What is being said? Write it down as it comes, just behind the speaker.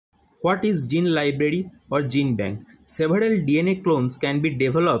What is gene library or gene bank? Several DNA clones can be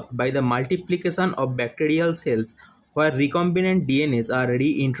developed by the multiplication of bacterial cells where recombinant DNAs are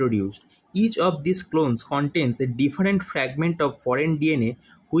reintroduced. Each of these clones contains a different fragment of foreign DNA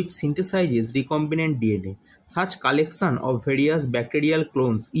which synthesizes recombinant DNA. Such collection of various bacterial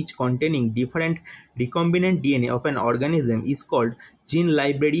clones, each containing different recombinant DNA of an organism, is called gene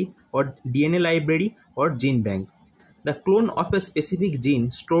library or DNA library or gene bank. The clone of a specific gene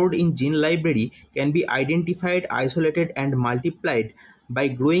stored in gene library can be identified, isolated, and multiplied by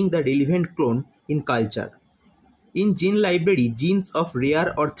growing the relevant clone in culture. In gene library, genes of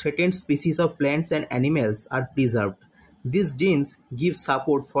rare or threatened species of plants and animals are preserved. These genes give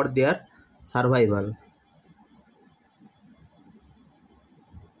support for their survival.